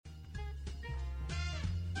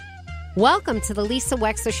Welcome to the Lisa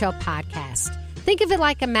Wexler Show podcast. Think of it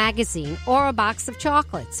like a magazine or a box of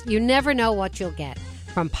chocolates. You never know what you'll get.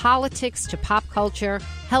 From politics to pop culture,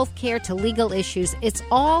 healthcare to legal issues, it's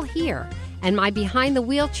all here. And my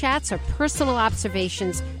behind-the-wheel chats are personal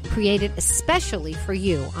observations created especially for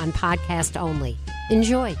you on podcast only.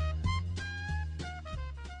 Enjoy.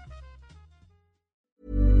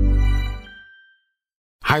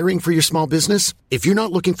 Hiring for your small business? If you're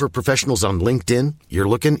not looking for professionals on LinkedIn, you're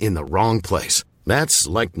looking in the wrong place. That's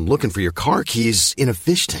like looking for your car keys in a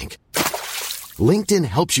fish tank. LinkedIn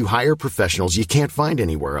helps you hire professionals you can't find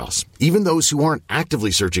anywhere else, even those who aren't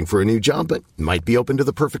actively searching for a new job but might be open to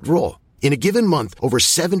the perfect role. In a given month, over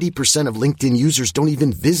 70% of LinkedIn users don't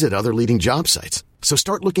even visit other leading job sites. So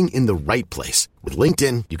start looking in the right place. With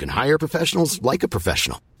LinkedIn, you can hire professionals like a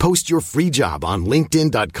professional. Post your free job on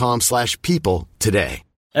linkedin.com/people today.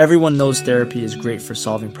 Everyone knows therapy is great for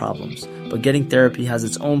solving problems, but getting therapy has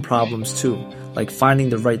its own problems too, like finding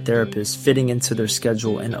the right therapist, fitting into their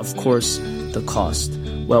schedule, and of course, the cost.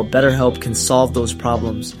 Well, BetterHelp can solve those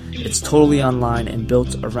problems. It's totally online and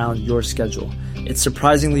built around your schedule. It's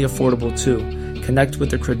surprisingly affordable too. Connect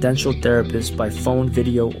with a credentialed therapist by phone,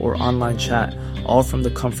 video, or online chat, all from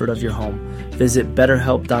the comfort of your home. Visit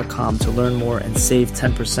BetterHelp.com to learn more and save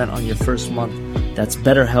 10% on your first month. That's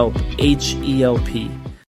BetterHelp, H-E-L-P.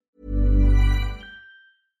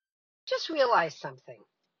 Just realized something.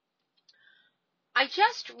 I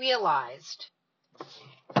just realized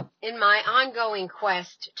in my ongoing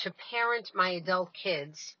quest to parent my adult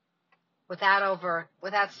kids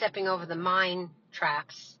without stepping over the mine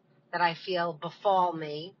traps that I feel befall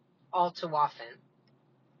me all too often,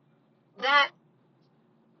 that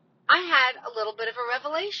I had a little bit of a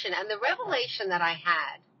revelation. And the revelation that I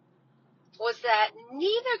had was that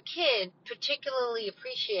neither kid particularly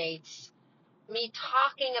appreciates me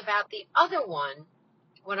talking about the other one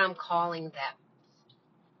when I'm calling them.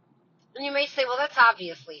 And you may say, well, that's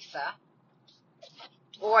obvious, Lisa.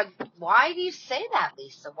 Or why do you say that,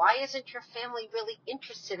 Lisa? Why isn't your family really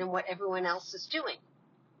interested in what everyone else is doing?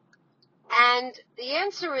 And the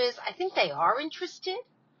answer is, I think they are interested,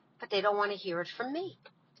 but they don't want to hear it from me.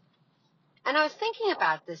 And I was thinking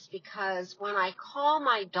about this because when I call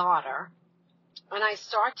my daughter, when I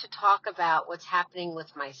start to talk about what's happening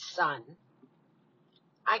with my son,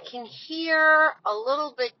 I can hear a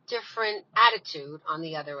little bit different attitude on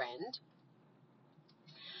the other end.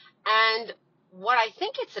 And what I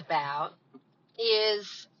think it's about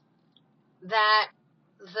is that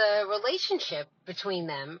the relationship between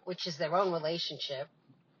them, which is their own relationship,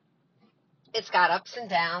 it's got ups and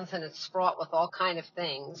downs and it's fraught with all kind of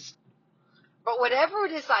things. But whatever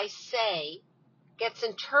it is I say gets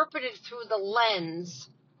interpreted through the lens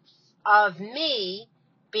of me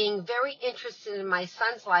being very interested in my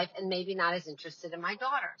son's life and maybe not as interested in my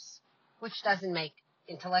daughter's, which doesn't make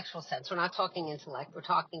intellectual sense. We're not talking intellect, we're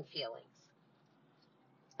talking feelings.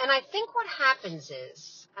 And I think what happens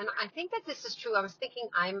is, and I think that this is true, I was thinking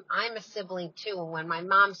I'm a sibling too, and when my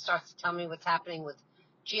mom starts to tell me what's happening with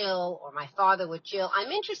Jill or my father with Jill,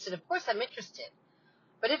 I'm interested. Of course I'm interested.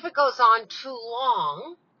 But if it goes on too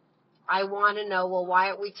long, I want to know, well, why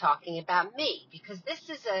aren't we talking about me? Because this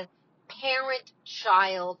is a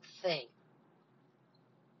parent-child thing.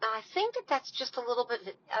 And I think that that's just a little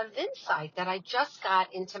bit of insight that I just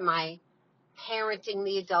got into my Parenting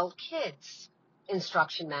the Adult Kids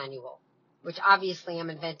instruction manual, which obviously I'm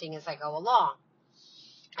inventing as I go along.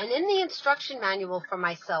 And in the instruction manual for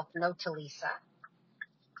myself, note to Lisa,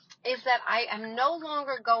 is that I am no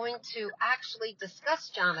longer going to actually discuss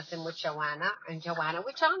Jonathan with Joanna and Joanna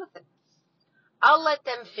with Jonathan. I'll let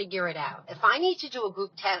them figure it out. If I need to do a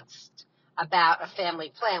group test about a family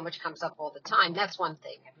plan, which comes up all the time, that's one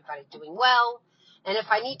thing. Everybody doing well. And if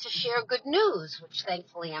I need to share good news, which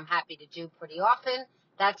thankfully I'm happy to do pretty often,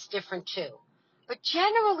 that's different too. But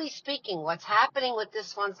generally speaking, what's happening with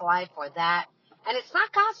this one's life or that, and it's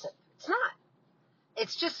not gossip. It's not.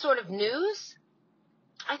 It's just sort of news.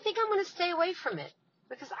 I think I'm going to stay away from it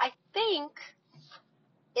because I think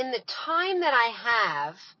in the time that I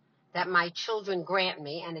have that my children grant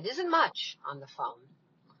me, and it isn't much on the phone,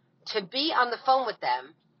 to be on the phone with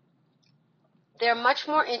them, they're much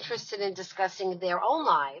more interested in discussing their own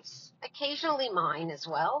lives, occasionally mine as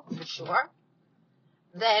well, for sure,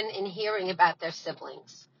 than in hearing about their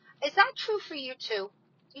siblings. Is that true for you too?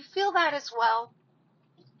 You feel that as well?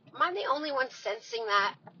 Am I the only one sensing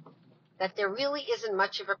that? That there really isn't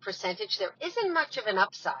much of a percentage, there isn't much of an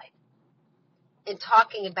upside in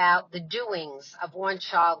talking about the doings of one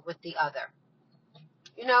child with the other.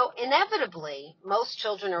 You know, inevitably, most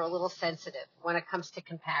children are a little sensitive when it comes to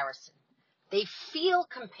comparison. They feel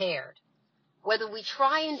compared whether we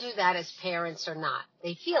try and do that as parents or not,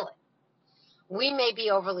 they feel it. We may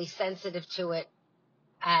be overly sensitive to it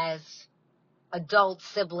as adult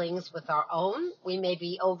siblings with our own. We may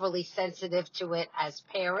be overly sensitive to it as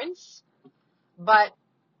parents,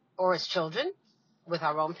 or as children with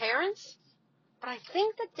our own parents. But I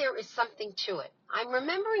think that there is something to it. I'm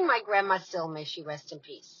remembering my Grandma Sill, may she rest in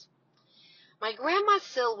peace. My Grandma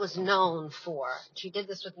Sill was known for, she did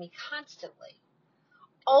this with me constantly,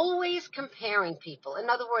 always comparing people. In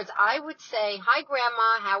other words, I would say, "Hi,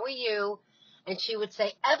 Grandma, how are you?" And she would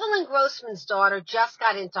say, "Evelyn Grossman's daughter just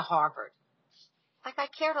got into Harvard." Like I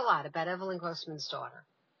cared a lot about Evelyn Grossman's daughter.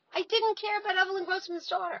 I didn't care about Evelyn Grossman's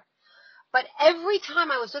daughter. But every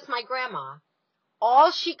time I was with my grandma,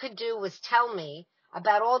 all she could do was tell me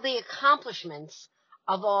about all the accomplishments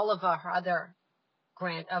of all of her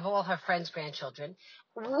all her friends' grandchildren,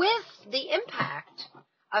 with the impact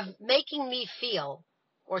of making me feel,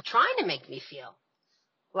 or trying to make me feel,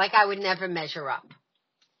 like I would never measure up.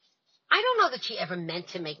 I don't know that she ever meant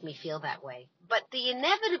to make me feel that way, but the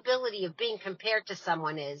inevitability of being compared to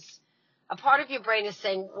someone is, a part of your brain is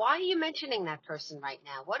saying, why are you mentioning that person right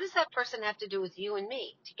now? What does that person have to do with you and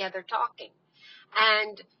me together talking?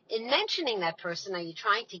 And in mentioning that person, are you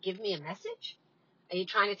trying to give me a message? Are you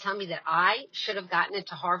trying to tell me that I should have gotten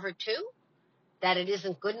into Harvard too? That it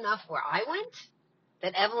isn't good enough where I went?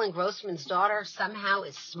 That Evelyn Grossman's daughter somehow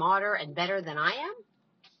is smarter and better than I am?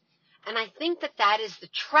 And I think that that is the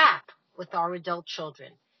trap with our adult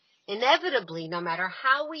children. Inevitably, no matter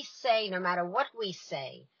how we say, no matter what we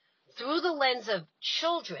say, through the lens of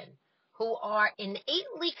children who are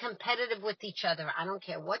innately competitive with each other, I don't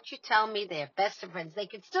care what you tell me, they're best of friends. They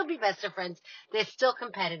could still be best of friends. They're still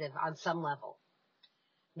competitive on some level.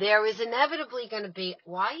 There is inevitably going to be,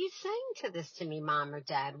 why are you saying this to me, Mom or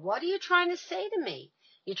Dad? What are you trying to say to me?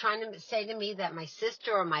 You're trying to say to me that my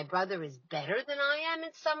sister or my brother is better than I am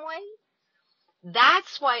in some way?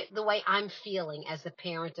 That's the way I'm feeling as the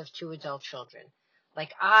parent of two adult children.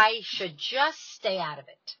 Like I should just stay out of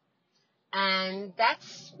it. And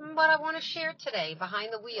that's what I want to share today,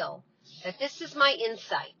 Behind the Wheel, that this is my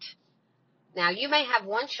insight. Now, you may have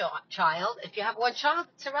one child. If you have one child,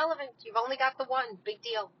 it's irrelevant. You've only got the one. Big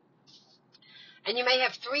deal. And you may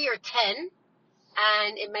have 3 or 10,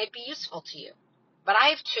 and it may be useful to you. But I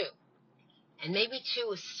have 2. And maybe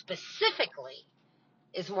 2 specifically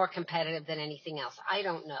is more competitive than anything else. I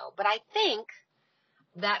don't know. But I think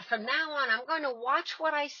that from now on, I'm going to watch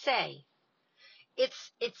what I say.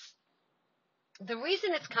 It's the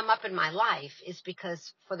reason it's come up in my life is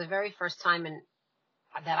because for the very first time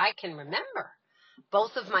that I can remember,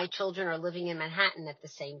 both of my children are living in Manhattan at the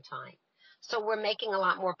same time. So we're making a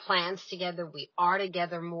lot more plans together. We are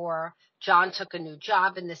together more. John took a new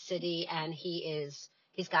job in the city, and he's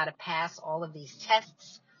got to pass all of these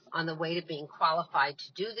tests on the way to being qualified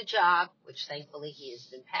to do the job, which thankfully he has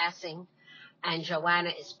been passing. And Joanna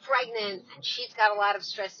is pregnant, and she's got a lot of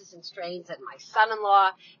stresses and strains, and my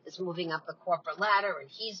son-in-law is moving up the corporate ladder, and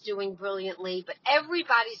he's doing brilliantly. But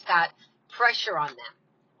everybody's got pressure on them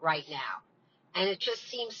right now. And it just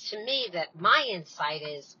seems to me that my insight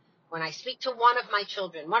is when I speak to one of my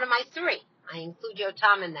children, one of my 3, I include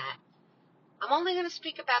Yotam in that, I'm only going to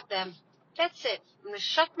speak about them. That's it. I'm going to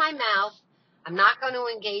shut my mouth. I'm not going to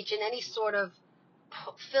engage in any sort of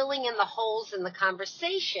filling in the holes in the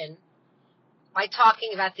conversation by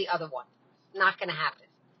talking about the other one. Not going to happen.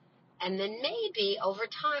 And then maybe over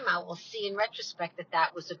time I will see in retrospect that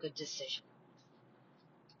that was a good decision.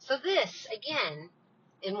 So this, again,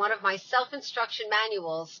 in one of my self-instruction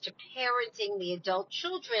manuals to parenting the adult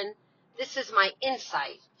children, this is my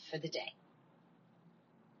insight for the day.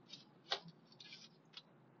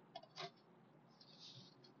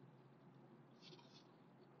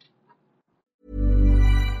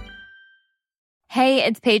 Hey,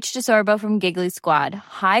 it's Paige DeSorbo from Giggly Squad.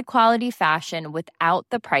 High quality fashion without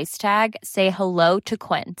the price tag. Say hello to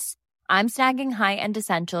Quince. I'm snagging high-end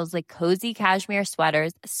essentials like cozy cashmere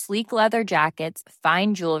sweaters, sleek leather jackets,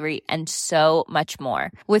 fine jewelry, and so much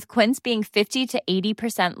more. With Quince being 50 to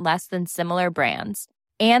 80% less than similar brands.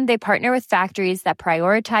 And they partner with factories that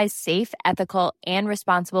prioritize safe, ethical, and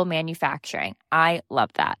responsible manufacturing. I love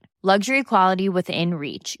that. Luxury quality within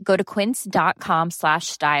reach. Go to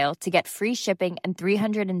quince.com/style to get free shipping and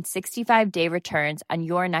 365-day returns on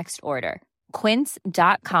your next order.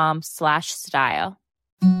 Quince.com/style.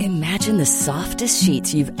 Imagine the softest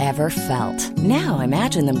sheets you've ever felt. Now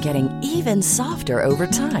imagine them getting even softer over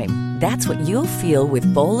time. That's what you'll feel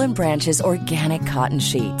with Boll & Branch's organic cotton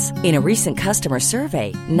sheets. In a recent customer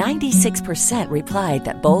survey, 96% replied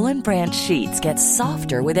that Boll & Branch sheets get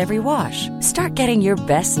softer with every wash. Start getting your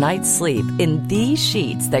best night's sleep in these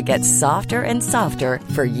sheets that get softer and softer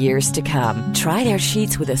for years to come. Try their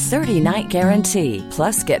sheets with a 30-night guarantee.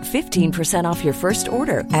 Plus, get 15% off your first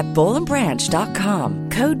order at bollandbranch.com.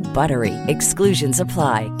 Code BUTTERY. Exclusions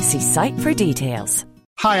apply. See site for details.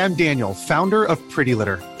 Hi, I'm Daniel, founder of Pretty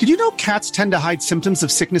Litter. Did you know cats tend to hide symptoms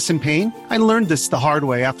of sickness and pain? I learned this the hard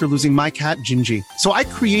way after losing my cat, Gingy. So I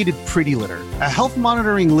created Pretty Litter, a health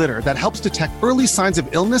monitoring litter that helps detect early signs of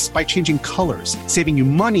illness by changing colors, saving you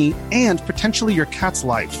money and potentially your cat's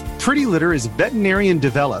life. Pretty Litter is veterinarian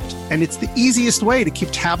developed, and it's the easiest way to keep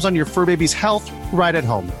tabs on your fur baby's health right at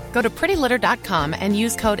home. Go to prettylitter.com and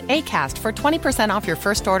use code ACAST for 20% off your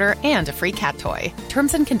first order and a free cat toy.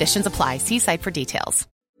 Terms and conditions apply. See site for details.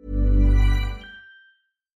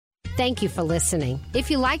 Thank you for listening. If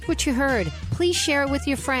you liked what you heard, please share it with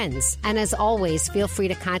your friends. And as always, feel free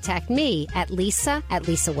to contact me at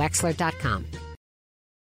lisa@lisawexler.com.